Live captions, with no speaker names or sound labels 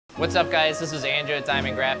What's up, guys? This is Andrew at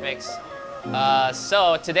Diamond Graphics.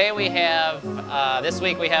 So today we have, this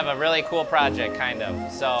week we have a really cool project, kind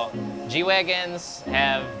of. So G Wagons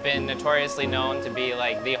have been notoriously known to be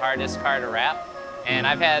like the hardest car to wrap. And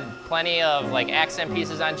I've had plenty of like accent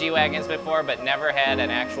pieces on G Wagons before, but never had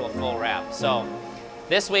an actual full wrap. So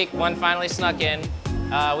this week one finally snuck in.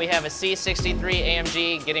 We have a G63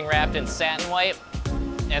 AMG getting wrapped in satin white.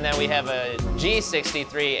 And then we have a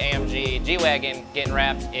G63 AMG G Wagon getting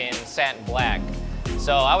wrapped in satin black.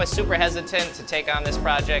 So I was super hesitant to take on this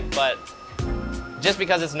project, but just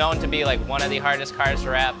because it's known to be like one of the hardest cars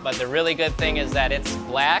to wrap, but the really good thing is that it's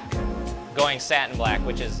black going satin black,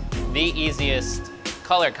 which is the easiest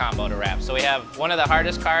color combo to wrap. So we have one of the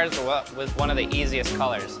hardest cars with one of the easiest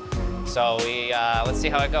colors. So let's see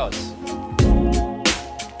how it goes.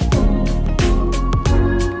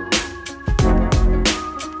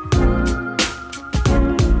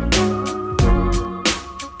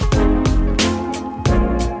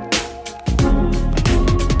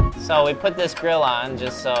 So we put this grill on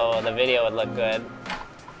just so the video would look good.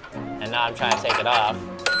 And now I'm trying to take it off.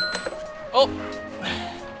 Oh!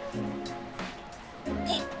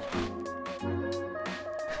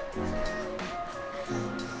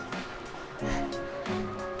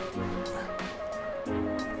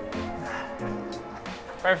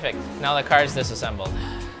 Perfect. Now the car's disassembled.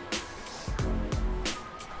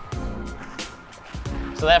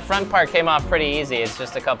 So that front part came off pretty easy. It's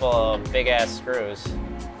just a couple of big ass screws.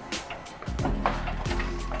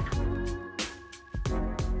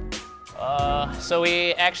 So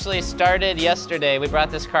we actually started yesterday. We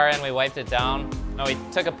brought this car in, we wiped it down. And we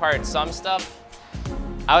took apart some stuff.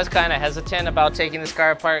 I was kind of hesitant about taking this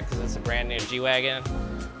car apart because it's a brand new G Wagon.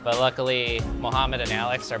 But luckily, Mohammed and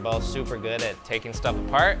Alex are both super good at taking stuff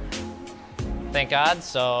apart. Thank God.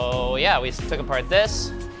 So yeah, we took apart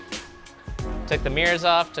this. Took the mirrors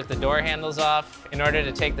off, took the door handles off. In order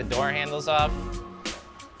to take the door handles off,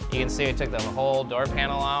 you can see we took the whole door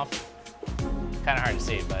panel off. Kind of hard to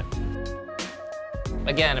see, but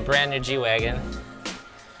again, a brand new G Wagon.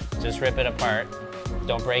 Just rip it apart.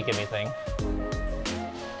 Don't break anything.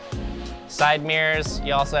 Side mirrors,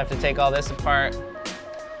 you also have to take all this apart.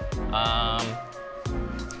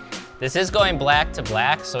 This is going black to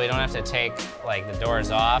black, so we don't have to take like the doors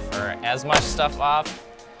off or as much stuff off.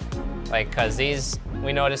 Like, cause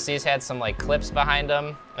we noticed these had some like clips behind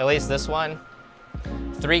them, at least this one.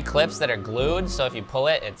 3 clips that are glued, so if you pull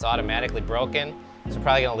it, it's automatically broken. So we're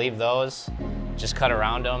probably gonna leave those, just cut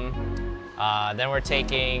around them. Then we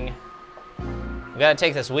gotta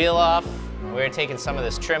take this wheel off. We're taking some of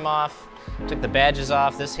this trim off. Took the badges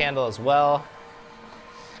off, this handle as well.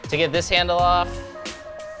 To get this handle off,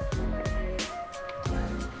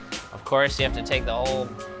 of course, you have to take the whole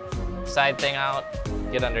side thing out,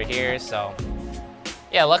 get under here, so.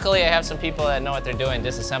 Yeah, luckily I have some people that know what they're doing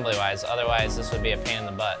disassembly-wise, otherwise this would be a pain in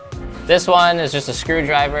the butt. This one is just a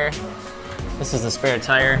screwdriver. This is the spare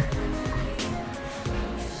tire.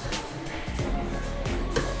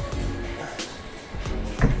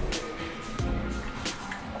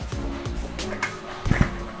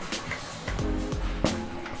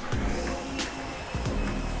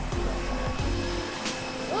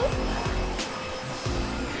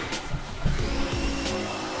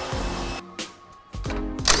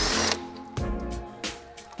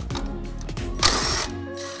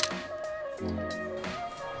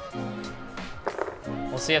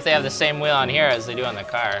 We'll see if they have the same wheel on here as they do on the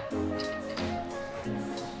car.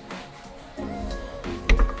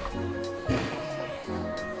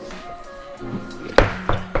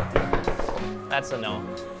 That's a no.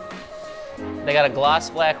 They got a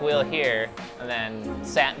gloss black wheel here and then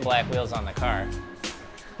satin black wheels on the car.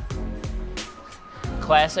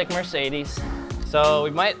 Classic Mercedes. So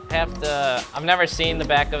we might have to, I've never seen the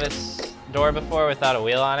back of this door before without a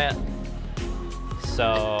wheel on it.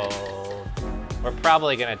 So we're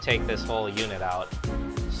probably gonna take this whole unit out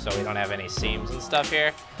so we don't have any seams and stuff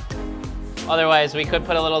here. Otherwise, we could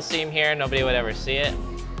put a little seam here, nobody would ever see it.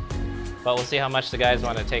 But we'll see how much the guys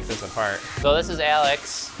want to take this apart. So this is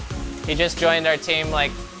Alex. He just joined our team like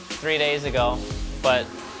 3 days ago, but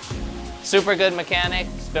super good mechanic.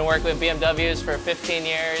 He's been working with BMWs for 15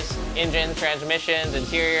 years. Engine, transmissions,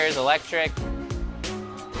 interiors, electric,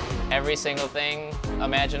 every single thing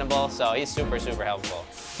imaginable. So he's super, super helpful.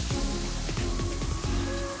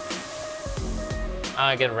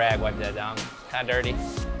 I'm gonna get a rag, wipe that down. Kind of dirty.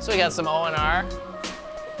 So we got some O&R.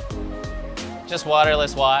 Just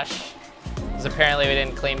waterless wash. Because apparently we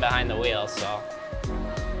didn't clean behind the wheel, so,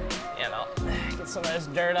 you know, get some of this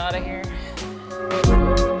dirt out of here.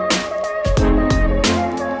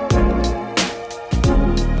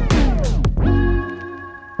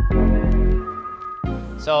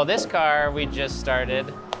 So this car we just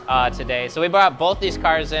started today. So we brought both these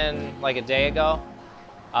cars in like a day ago.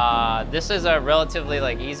 This is a relatively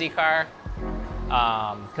like easy car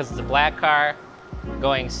because it's a black car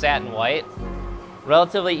going satin white.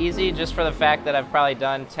 Relatively easy just for the fact that I've probably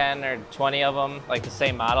done 10 or 20 of them, like the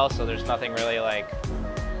same model, so there's nothing really like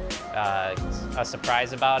a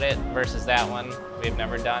surprise about it versus that one we've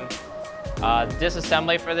never done.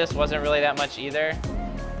 Disassembly for this wasn't really that much either.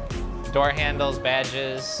 Door handles,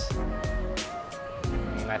 badges,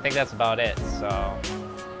 and I think that's about it. So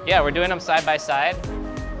yeah, we're doing them side by side.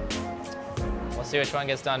 We'll see which one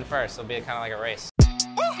gets done first. It'll be kind of like a race.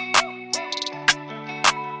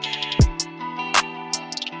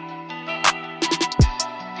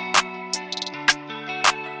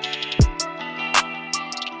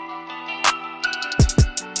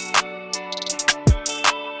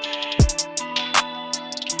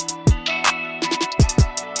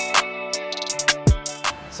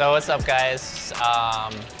 So what's up, guys?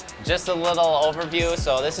 Just a little overview.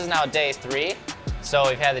 So this is now day 3. So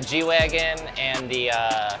we've had the G Wagon and the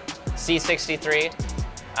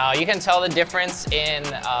C63. You can tell the difference in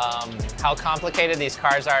how complicated these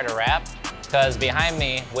cars are to wrap, because behind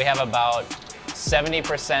me we have about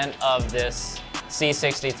 70% of this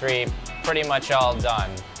C63 pretty much all done.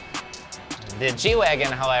 The G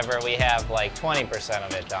Wagon, however, we have like 20%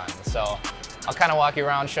 of it done. So I'll kind of walk you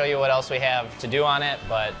around, show you what else we have to do on it,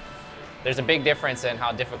 but there's a big difference in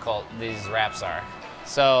how difficult these wraps are.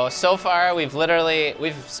 So far we've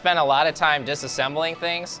spent a lot of time disassembling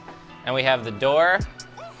things, and we have the door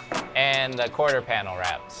and the quarter panel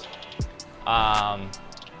wrapped.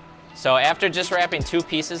 So after just wrapping 2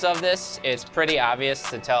 pieces of this, it's pretty obvious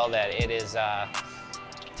to tell that it is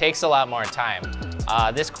takes a lot more time.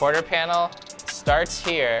 This quarter panel starts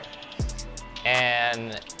here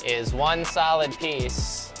and is one solid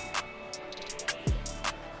piece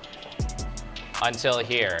until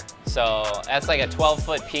here. So that's like a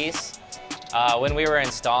 12-foot piece. When we were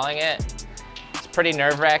installing it, it's pretty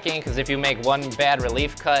nerve-wracking because if you make one bad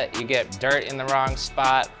relief cut, you get dirt in the wrong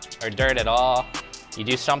spot or dirt at all. You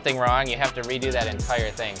do something wrong, you have to redo that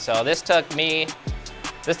entire thing. So this took me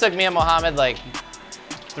and Mohammed like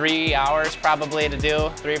 3 hours probably to do,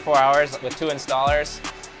 3 or 4 hours with 2 installers.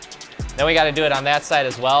 Then we got to do it on that side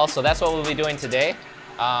as well, so that's what we'll be doing today.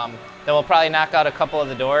 Then we'll probably knock out a couple of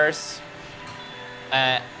the doors.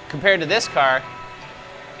 Compared to this car,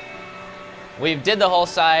 we did the whole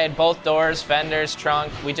side, both doors, fenders,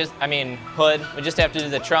 trunk. Hood. We just have to do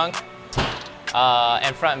the trunk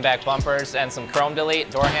and front and back bumpers and some chrome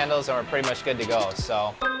delete, door handles, and we're pretty much good to go.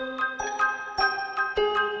 So.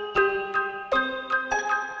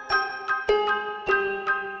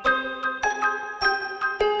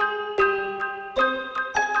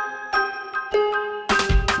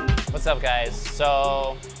 What's up, guys?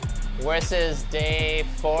 So this is day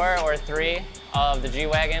 4 or 3 of the G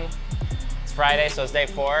Wagon. It's Friday, so it's day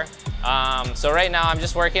 4. So right now I'm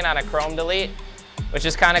just working on a chrome delete, which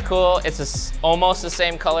is kind of cool. It's almost the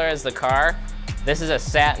same color as the car. This is a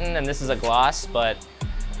satin and this is a gloss, but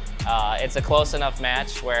it's a close enough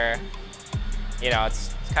match where, you know,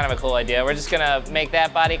 it's kind of a cool idea. We're just gonna make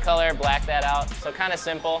that body color, black that out. So kind of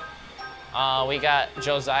simple. We got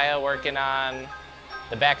Josiah working on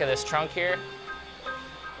the back of this trunk here.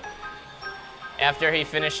 After he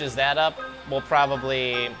finishes that up, we'll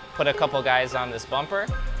probably put a couple guys on this bumper.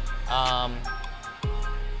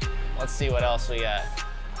 Let's see what else we got.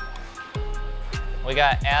 We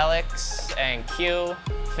got Alex and Q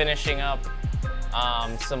finishing up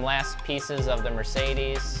some last pieces of the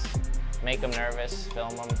Mercedes. Make them nervous,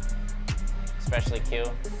 film them, especially Q.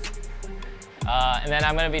 And then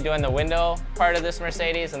I'm gonna be doing the window part of this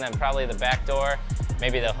Mercedes, and then probably the back door,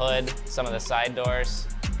 maybe the hood, some of the side doors.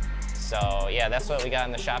 So yeah, that's what we got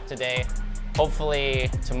in the shop today. Hopefully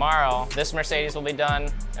tomorrow, this Mercedes will be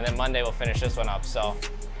done, and then Monday we'll finish this one up. So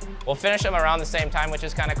we'll finish them around the same time, which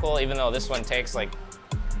is kind of cool, even though this one takes like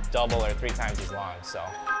double or 3 times as long, so.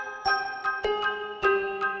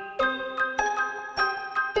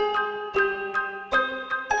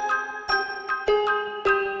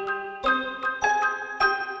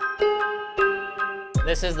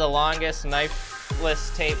 This is the longest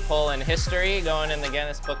knifeless tape pull in history, going in the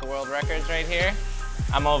Guinness Book of World Records right here.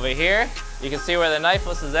 I'm over here. You can see where the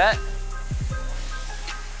knifeless is at.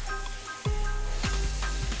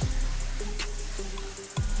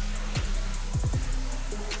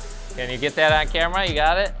 Can you get that on camera? You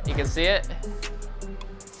got it? You can see it?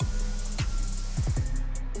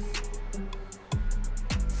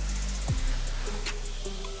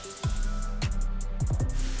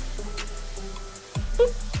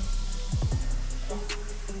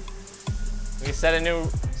 You set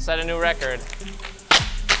a new record.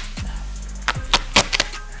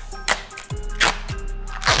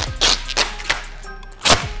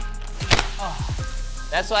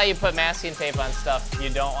 That's why you put masking tape on stuff you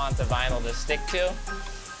don't want the vinyl to stick to,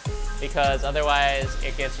 because otherwise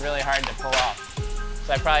it gets really hard to pull off.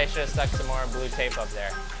 So I probably should have stuck some more blue tape up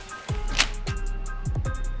there.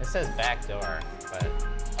 It says back door, but,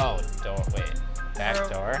 oh, door, wait. Back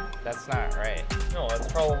door? That's not right. No,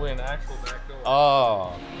 that's probably an actual back door.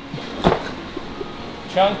 Oh.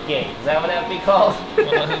 Trunk gate, is that what that would be called?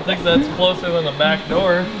 Well, I think that's closer than a back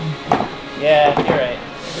door. Yeah, you're right.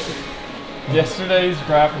 Yesterday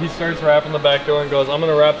he starts wrapping the back door and goes, I'm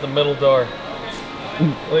gonna wrap the middle door.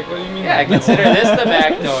 Like, what do you mean? Yeah, consider this the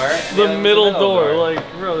back door. The middle door. Like,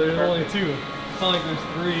 bro, there's only two. It's not like there's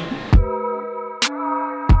three.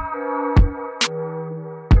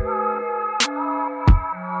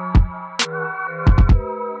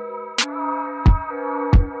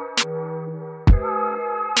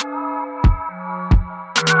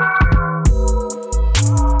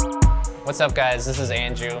 What's up, guys? This is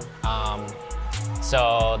Andrew.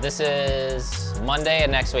 So this is Monday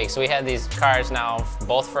and next week. So we had these cars now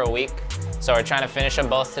both for a week. So we're trying to finish them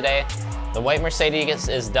both today. The white Mercedes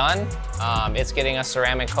is done. It's getting a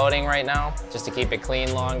ceramic coating right now, just to keep it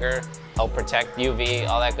clean longer, help protect UV,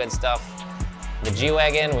 all that good stuff. The G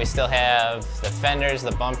Wagon, we still have the fenders,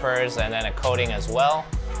 the bumpers, and then a coating as well.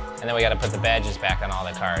 And then we got to put the badges back on all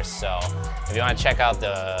the cars. So if you want to check out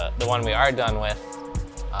the one we are done with,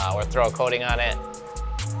 or throw a coating on it,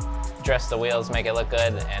 dress the wheels, make it look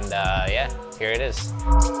good, and yeah, here it is.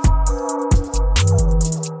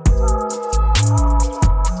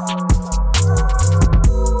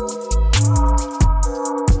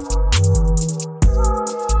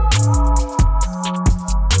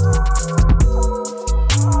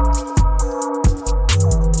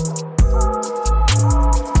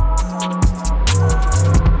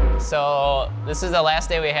 So this is the last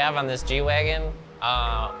day we have on this G Wagon.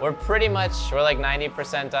 We're like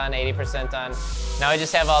 90% done, 80% done. Now we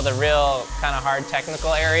just have all the real kind of hard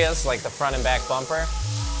technical areas, like the front and back bumper.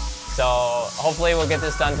 So hopefully we'll get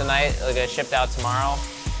this done tonight. It'll get shipped out tomorrow.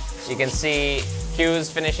 You can see Q's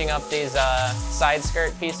finishing up these side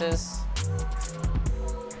skirt pieces.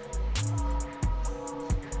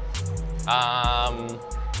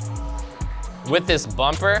 With this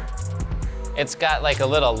bumper, it's got like a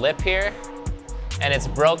little lip here, and it's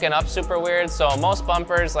broken up super weird. So most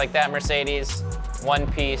bumpers like that Mercedes, one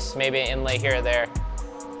piece, maybe an inlay here or there.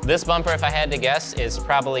 This bumper, if I had to guess, is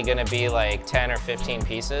probably gonna be like 10 or 15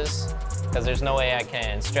 pieces, because there's no way I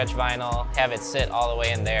can stretch vinyl, have it sit all the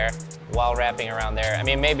way in there while wrapping around there. I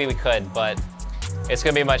mean, maybe we could, but it's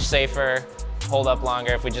gonna be much safer, hold up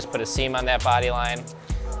longer if we just put a seam on that body line.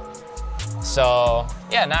 So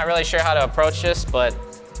yeah, not really sure how to approach this, but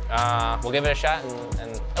we'll give it a shot,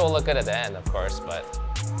 and it will look good at the end, of course. But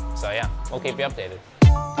so yeah, we'll keep you updated.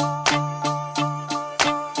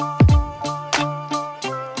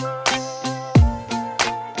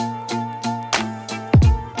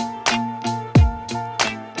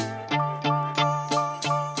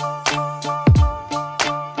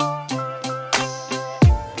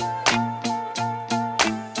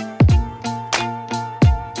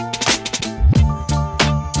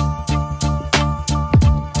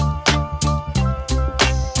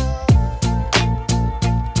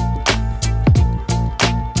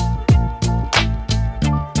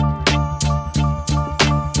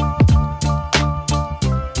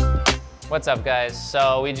 What's up, guys?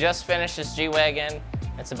 So we just finished this G Wagon.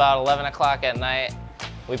 It's about 11 o'clock at night.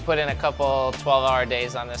 We put in a couple 12-hour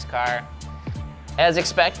days on this car. As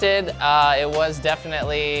expected, it was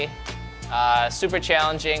definitely super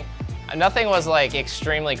challenging. Nothing was like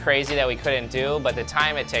extremely crazy that we couldn't do, but the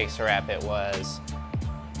time it takes to wrap it was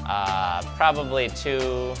probably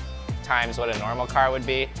 2 times what a normal car would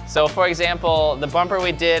be. So for example, the bumper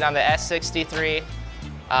we did on the S63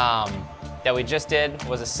 that we just did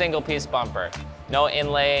was a single piece bumper. No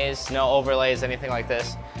inlays, no overlays, anything like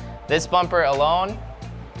this. This bumper alone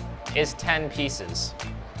is 10 pieces.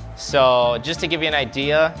 So just to give you an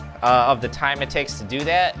idea of the time it takes to do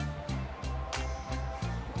that,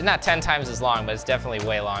 not 10 times as long, but it's definitely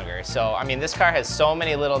way longer. So, I mean, this car has so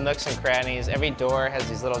many little nooks and crannies. Every door has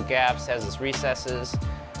these little gaps, has these recesses.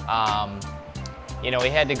 You know, we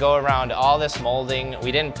had to go around all this molding.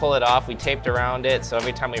 We didn't pull it off, we taped around it. So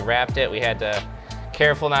every time we wrapped it, we had to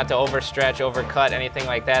careful not to overstretch, overcut, anything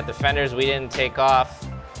like that. The fenders we didn't take off.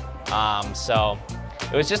 So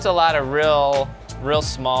it was just a lot of real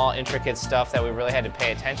small, intricate stuff that we really had to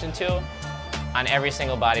pay attention to on every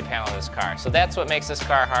single body panel of this car. So that's what makes this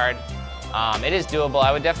car hard. It is doable.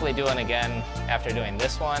 I would definitely do it again after doing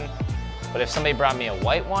this one. But if somebody brought me a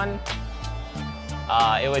white one,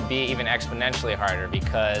 it would be even exponentially harder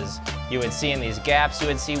because you would see in these gaps, you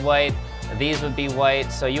would see white, these would be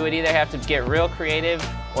white. So you would either have to get real creative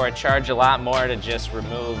or charge a lot more to just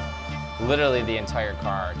remove literally the entire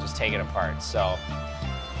car, just take it apart. So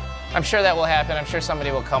I'm sure that will happen. I'm sure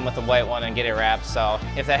somebody will come with a white one and get it wrapped. So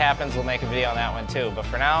if that happens, we'll make a video on that one too. But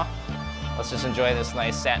for now, let's just enjoy this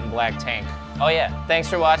nice satin black tank. Oh yeah, thanks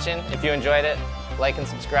for watching. If you enjoyed it, like and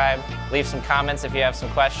subscribe. Leave some comments if you have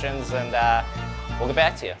some questions, and we'll get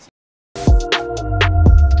back to you.